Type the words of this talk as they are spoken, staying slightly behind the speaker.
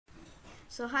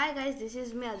So hi guys, this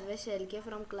is me Advesh LK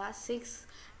from class 6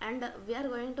 and we are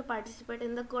going to participate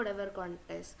in the codevour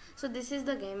contest. So this is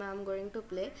the game I am going to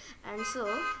play, and so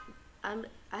I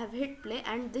have hit play,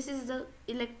 and this is the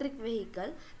electric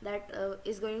vehicle that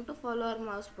is going to follow our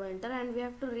mouse pointer, and we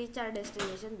have to reach our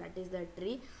destination, that is the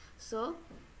tree. So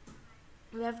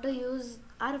we have to use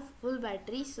our full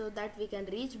battery so that we can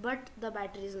reach, but the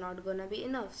battery is not gonna be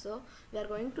enough, so we are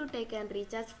going to take and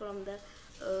recharge from the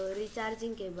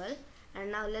recharging cable. And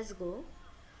now let's go.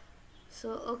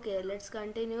 So okay, let's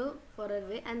continue for a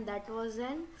way, and that was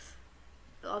an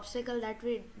obstacle that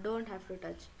we don't have to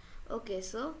touch. Okay,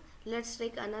 so let's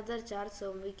take another charge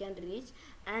so we can reach.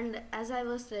 And as I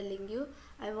was telling you,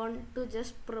 I want to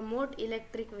just promote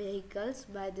electric vehicles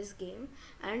by this game,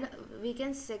 and we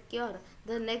can secure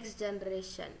the next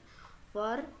generation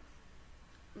for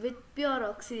with pure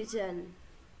oxygen.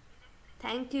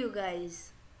 Thank you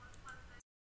guys.